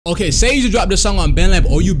Okay, say you just dropped this song on BandLab,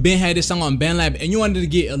 or you been had this song on BandLab and you wanted to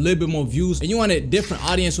get a little bit more views and you wanted a different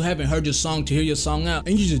audience who haven't heard your song to hear your song out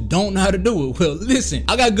and you just don't know how to do it. Well, listen,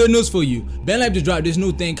 I got good news for you. BandLab just dropped this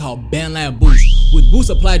new thing called BandLab Boost. With Boost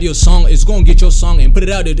applied to your song, it's gonna get your song and put it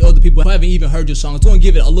out there to other people who haven't even heard your song. It's gonna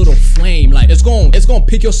give it a little flame. Like it's gonna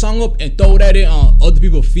pick your song up and throw that in on other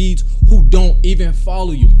people's feeds who don't even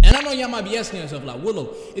follow you. And I know y'all might be asking yourself like,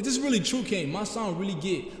 Willow, is this really true? Can my song really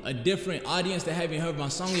get a different audience that haven't heard my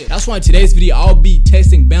song yet? That's why in today's video I'll be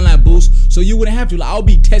testing BandLab Boost, so you wouldn't have to. Like, I'll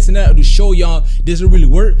be testing that to show y'all, does it really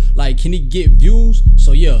work? Like, can it get views?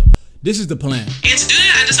 So yeah, this is the plan. And to do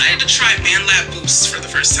that, I decided to try BandLab Boost for the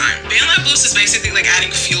first time. BandLab Boost is basically like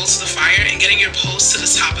adding fuel to the fire and getting your post to the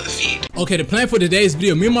top of the feed. Okay, the plan for today's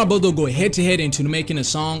video, me and my brother will go head to head into making a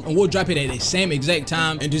song and we'll drop it at the same exact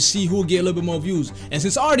time and just see who will get a little bit more views. And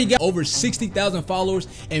since I already got over 60,000 followers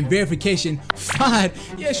and verification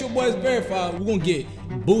 5, yes, your boy is verified, we're gonna get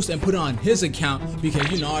Boost and put it on his account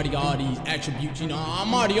because, you know, I already got all these attributes. You know,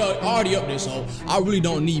 I'm already up there, so I really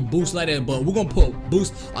don't need Boost like that. But we're gonna put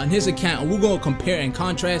Boost on his account and we're gonna compare and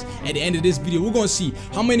contrast. At the end of this video, we're gonna see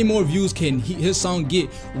how many more views can his song get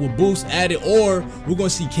with Boost added, or we're gonna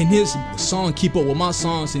see can his song keep up with my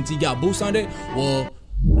song since he got Boost on it. Well,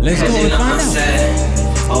 let's go and find out.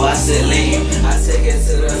 Oh, I said leave, I take it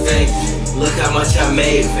to the face. Look how much I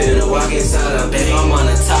made, finna walk inside a bank. I'm on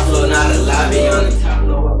the top floor, not a lobby on the top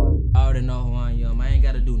floor. I already know who I am. I ain't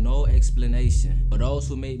gotta do no explanation. For those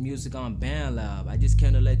who make music on BandLab, I just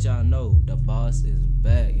came to let y'all know the boss is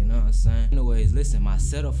back, you know what I'm saying? Anyways, listen, my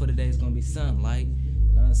setup for today is gonna be something like,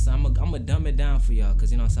 you know what I'm saying? I'm gonna dumb it down for y'all,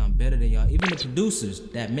 cause you know what I'm saying, I'm better than y'all. Even the producers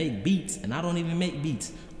that make beats, and I don't even make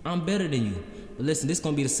beats, I'm better than you. But listen, this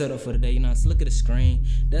gonna be the setup for today, you know, so look at the screen.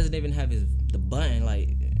 Doesn't even have the button, like,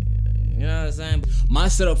 you know what I'm saying? My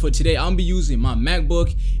setup for today, I'm gonna be using my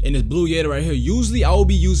MacBook and this Blue Yeti right here. Usually I will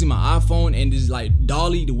be using my iPhone and this like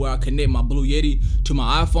dolly to where I connect my Blue Yeti to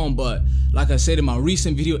my iPhone, but like I said in my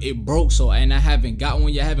recent video, it broke, so and I haven't got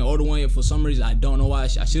one yet. I haven't ordered one yet for some reason. I don't know why. I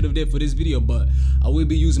should have did for this video, but I will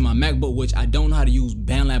be using my MacBook, which I don't know how to use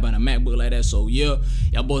BandLab on a MacBook like that. So yeah,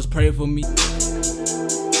 y'all boys pray for me.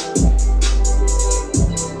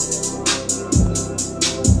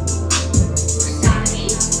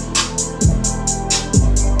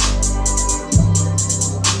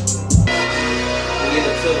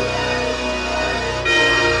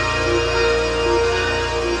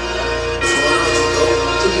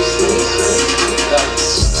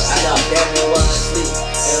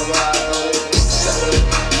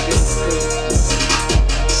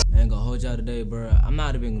 Today, bro, I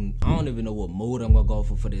don't even know what mood I'm gonna go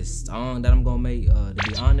for this song that I'm gonna make. To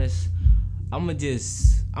be honest, I'ma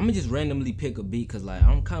just randomly pick a beat, cause like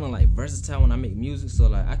I'm kind of like versatile when I make music, so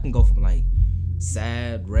like I can go from like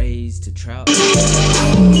sad, raised to trap.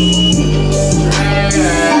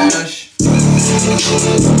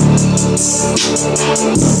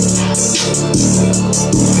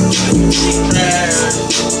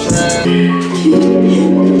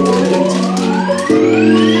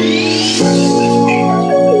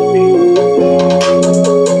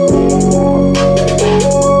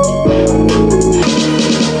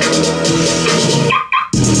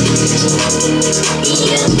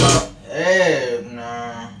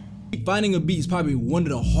 Finding a beat is probably one of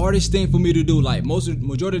the hardest things for me to do. Like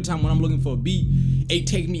majority of the time when I'm looking for a beat, it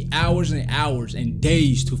takes me hours and hours and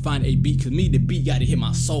days to find a beat, cause me, the beat gotta hit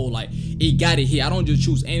my soul. Like it gotta hit. I don't just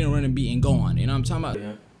choose any random beat and go on. You know what I'm talking about?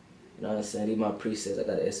 Yeah. You know what I'm saying? These my presets. I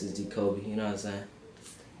got an SSD Kobe. You know what I'm saying?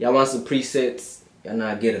 Y'all want some presets? Y'all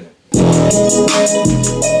not getting them.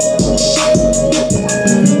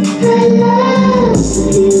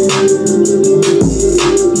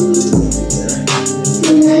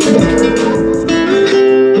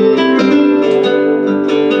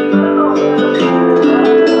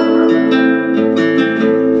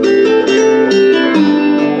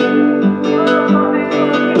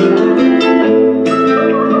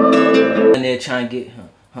 Trying to get her.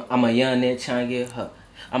 I'm a young nigga trying to get her.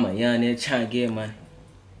 I'm a young nigga trying to get money.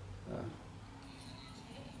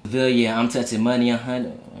 Civilian, I'm touching money, I'm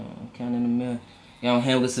counting the million. Y'all don't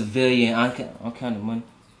hang with civilian, I'm counting money.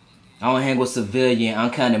 I don't hang with civilian,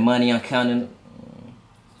 I'm counting money, I'm counting.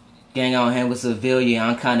 Gang, I don't hang with civilian,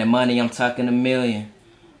 I'm counting money, I'm talking a million.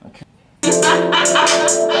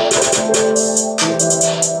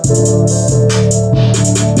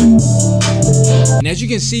 And as you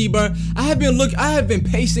can see, bro, I have been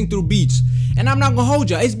pacing through beats, and I'm not gonna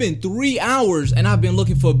hold y'all. It's been 3 hours, and I've been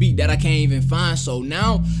looking for a beat that I can't even find. So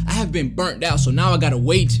now I have been burnt out. So now I gotta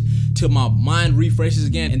wait till my mind refreshes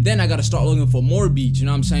again, and then I gotta start looking for more beats, you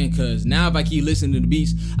know what I'm saying? Cause now if I keep listening to the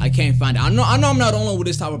beats, I can't find it. I know I'm not alone with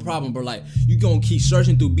this type of problem, but like, you gonna keep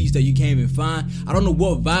searching through beats that you can't even find. I don't know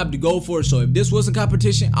what vibe to go for, so if this wasn't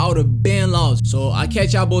competition, I would have been lost. So I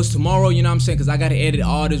catch y'all boys tomorrow, you know what I'm saying? Cause I gotta edit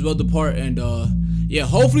all this weather part, and yeah,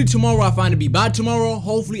 hopefully tomorrow I find a beat. By tomorrow,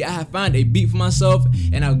 hopefully I find a beat for myself,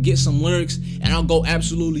 and I'll get some lyrics, and I'll go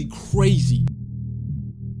absolutely crazy.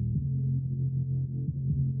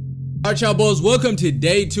 Alright, y'all boys, welcome to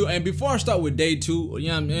day 2. And before I start with day 2, you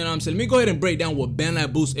know what I'm saying, let me go ahead and break down what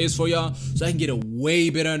BandLab Boost is for y'all, so I can get a way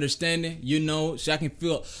better understanding, you know, so I can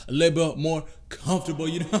feel a little bit more comfortable,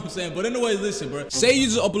 you know what I'm saying? But anyways, listen, bro, say you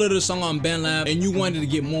just uploaded a song on BandLab and you wanted to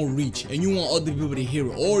get more reach and you want other people to hear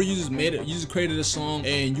it, or you just created a song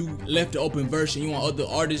and you left the open version, you want other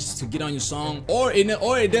artists to get on your song, or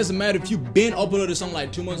it doesn't matter if you've been uploaded a song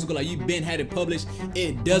like 2 months ago, like you've been had it published,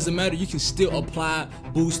 it doesn't matter. You can still apply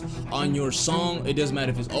Boost on your song. It doesn't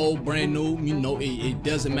matter if it's old, brand new, you know, it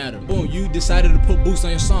doesn't matter. Boom, you decided to put Boost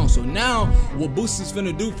on your song. So now what Boost is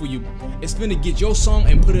finna do for you, it's finna get your song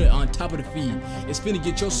and put it on top of the feed. It's finna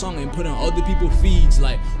get your song and put it on other people's feeds,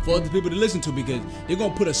 like for other people to listen to, because they're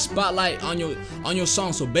gonna put a spotlight on your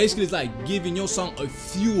song. So basically it's like giving your song a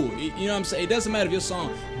fuel, you know what I'm saying? It doesn't matter if your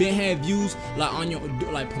song been had views, like on your,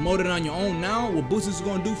 like promoted on your own. Now what Boost is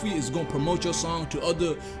gonna do for you is gonna promote your song to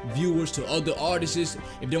other viewers, to other artists,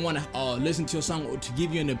 if they want to listen to your song, or to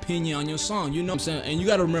give you an opinion on your song, you know what I'm saying? And you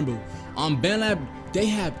gotta remember, on BandLab they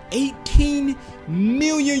have 18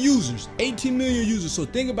 million users. 18 million users. So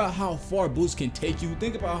think about how far Boost can take you.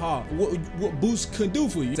 Think about how what Boost can do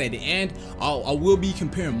for you. At the end, I will be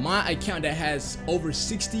comparing my account that has over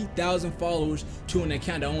 60,000 followers to an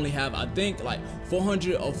account that only have, I think, like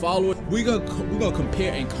 400 of followers. We're gonna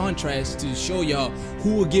compare and contrast to show y'all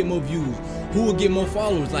who will get more views, who will get more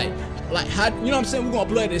followers. Like how, you know what I'm saying? We're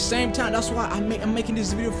gonna upload at the same time. That's why I'm making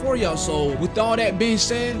this video for y'all. So with all that being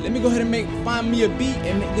said, let me go ahead and find me a beat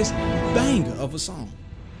and make this banger of a song.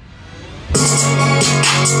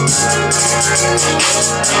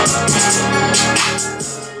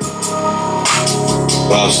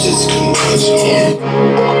 Bastards conversion.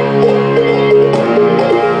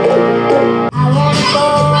 I wanna go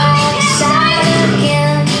outside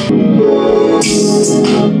again.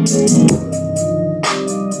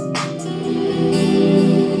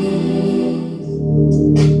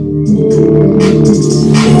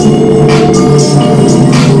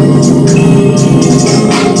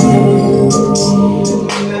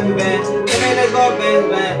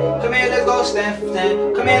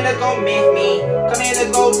 Come here, let's go make me. Come here,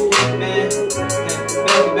 let's go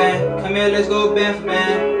man. Come here, let's go band for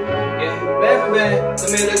band. Yeah, band for band.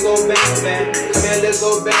 Come here, let's go band for band. Come here, let's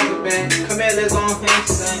go band for band. Come here, let's go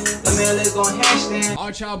handstand. Come here, let's go handstand.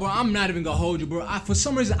 Alright, y'all, bro, I'm not even gonna hold you, bro. For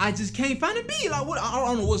some reason, I just can't find a beat. Like, what? I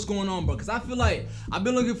don't know what's going on, bro. Cause I feel like I've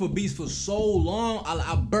been looking for beats for so long.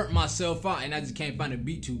 I burnt myself out, and I just can't find a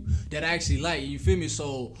beat that I actually like. You feel me?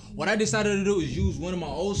 So what I decided to do is use one of my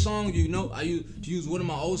old songs. You know, I used to use one of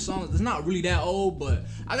my old songs. It's not really that old, but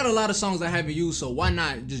I got a lot of songs I haven't used. So why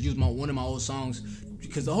not just use one of my old songs?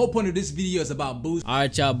 Because the whole point of this video is about Boost.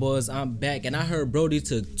 Alright, y'all boys, I'm back, and I heard Brody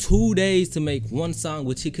took 2 days to make one song,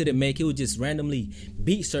 which he couldn't make. He was just randomly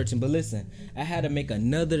beat searching. But listen, I had to make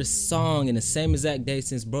another song in the same exact day,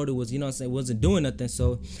 since Brody was, you know what I'm saying, wasn't doing nothing.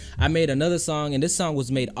 So I made another song, and this song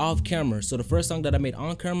was made off camera. So the first song that I made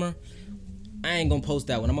on camera, I ain't gonna post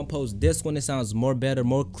that one. I'm gonna post this one. It sounds more better,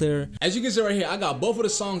 more clear. As you can see right here, I got both of the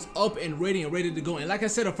songs up and ready to go. And like I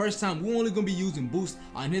said the first time, we're only gonna be using Boost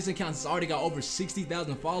on his account. It's already got over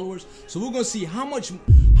 60,000 followers. So we're gonna see how much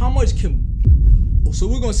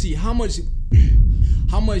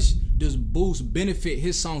does Boost benefit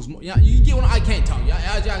his songs more. Yeah, you get what I can't talk.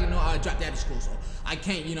 Y'all know I dropped out of school, so I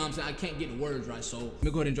can't, you know what I'm saying, I can't get the words right. So let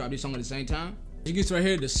me go ahead and drop this song at the same time. As you can see right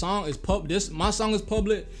here, the song is my song is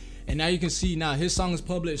public. And now you can see now his song is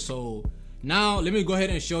published. So now let me go ahead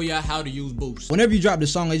and show y'all how to use Boost. Whenever you drop the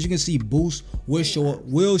song, as you can see, Boost will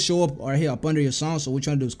show up right here up under your song. So what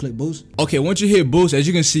you're trying to do is click Boost. Okay, once you hit Boost, as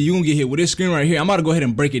you can see, you're gonna get hit with this screen right here. I'm about to go ahead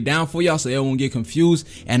and break it down for y'all so everyone won't get confused.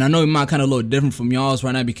 And I know it might kind of look different from y'all's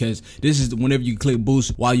right now, because this is whenever you click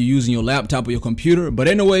Boost while you're using your laptop or your computer. But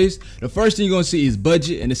anyways, the first thing you're gonna see is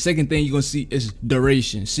budget, and the second thing you're gonna see is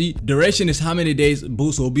duration. See, duration is how many days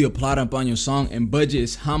Boost will be applied upon your song, and budget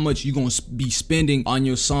is how much you're gonna be spending on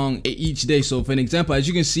your song each day. So for an example, as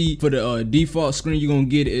you can see, for the default screen, you're gonna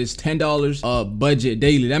get is $10 budget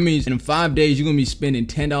daily. That means in 5 days you're gonna be spending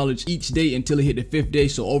 $10 each day until it hit the 5th day.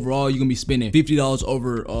 So overall you're gonna be spending $50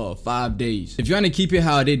 over 5 days. If you want to keep it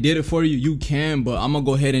how they did it for you, you can, but I'm gonna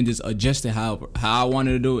go ahead and just adjust it how I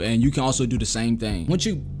wanted to do it, and you can also do the same thing. Once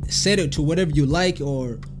you set it to whatever you like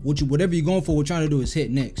or whatever you're going for. What we're trying to do is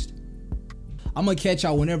hit next. I'm gonna catch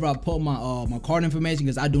y'all whenever I put my my card information,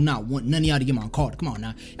 because I do not want none of y'all to get my card. Come on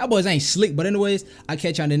now, y'all boys ain't slick. But anyways, I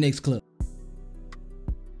catch y'all in the next clip.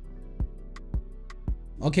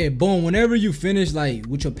 Okay, boom. Whenever you finish like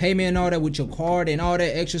with your payment and all that, with your card and all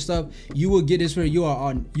that extra stuff, you will get this where you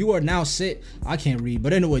are now set. I can't read,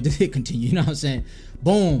 but anyway, just hit continue. You know what I'm saying?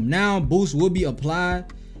 Boom. Now boost will be applied.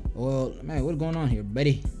 Well, man, what's going on here,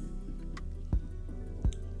 buddy?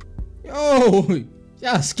 Yo,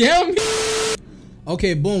 y'all scam me.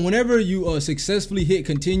 Okay, boom. Whenever you successfully hit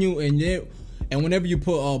continue and whenever you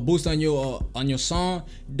put boost on your song,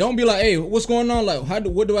 don't be like, hey, what's going on? Like,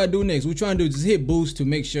 what do I do next? We're trying to do just hit boost to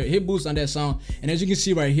make sure, hit boost on that song. And as you can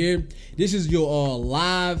see right here, this is your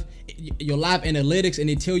live analytics, and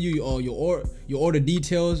they tell you your order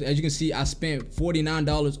details. As you can see, I spent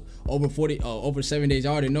 $49 over 7 days. I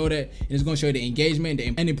already know that, and it's gonna show you the engagement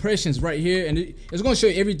and impressions right here, and it's gonna show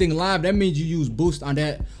you everything live. That means you use boost on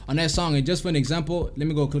that song. And just for an example, let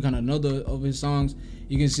me go click on another of his songs.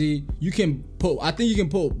 You can see you can put, I think you can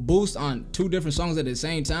put boost on 2 different songs at the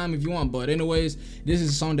same time if you want. But anyways, this is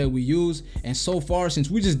a song that we use, and so far,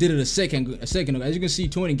 since we just did it a second ago, as you can see,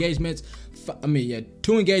 2 engagements.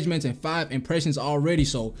 2 engagements and 5 impressions already.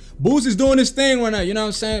 So boost is doing this thing right now, you know what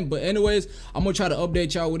I'm saying? But anyways, I'm gonna try to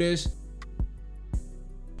update y'all with this.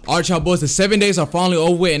 Alright, y'all boys, the 7 days are finally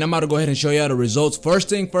over with, and I'm about to go ahead and show y'all the results. First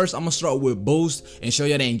thing first, I'm gonna start with boost and show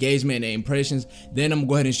y'all the engagement and the impressions. Then I'm gonna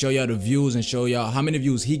go ahead and show y'all the views and show y'all how many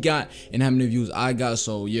views he got and how many views I got.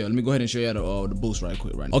 So yeah, let me go ahead and show y'all the boost right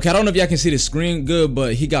quick right now. Okay, I don't know if y'all can see the screen good,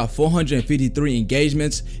 but he got 453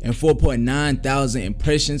 engagements and 4.9 thousand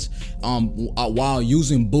impressions while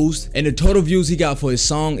using boost. And the total views he got for his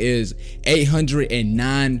song is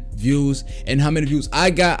 809 views. And how many views I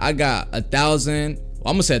got? I got 1,000.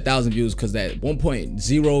 I'm gonna say 1,000 views, because that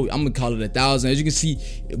 1.0, I'm gonna call it 1,000. As you can see,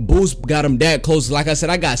 boost got him that close. Like I said,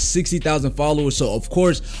 I got 60,000 followers, so of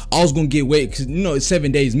course I was gonna get weight, because you know it's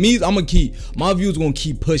 7 days. Me, I'm gonna keep my views, gonna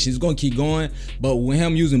keep pushing, it's gonna keep going. But with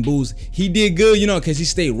him using boost, he did good, you know, because he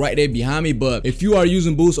stayed right there behind me. But if you are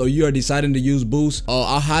using boost, or you are deciding to use boost,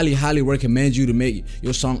 I highly recommend you to make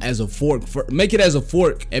your song as a fork. Make it as a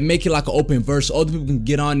fork and make it like an open verse, so other people can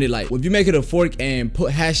get on it. Like if you make it a fork and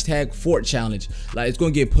put hashtag fork challenge, like it's gonna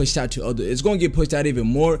get pushed out to it's gonna get pushed out even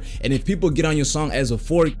more. And if people get on your song as a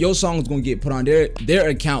fork, your song is gonna get put on their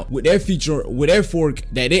account with their feature, with their fork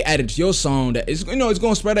that they added to your song, that is, you know, it's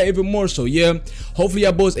gonna spread out even more. So yeah, hopefully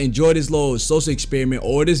y'all boys enjoy this little social experiment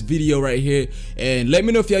or this video right here, and let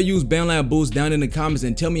me know if y'all use BandLab boost down in the comments,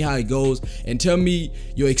 and tell me how it goes, and tell me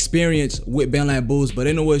your experience with BandLab boost. But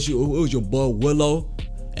anyways, it was your boy Willow,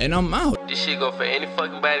 and I'm out. This shit go for any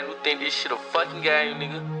fucking body who think this shit a fucking game,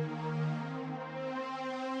 nigga.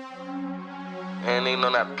 And nigga know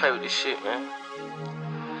not to play with this shit, man.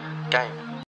 Gang.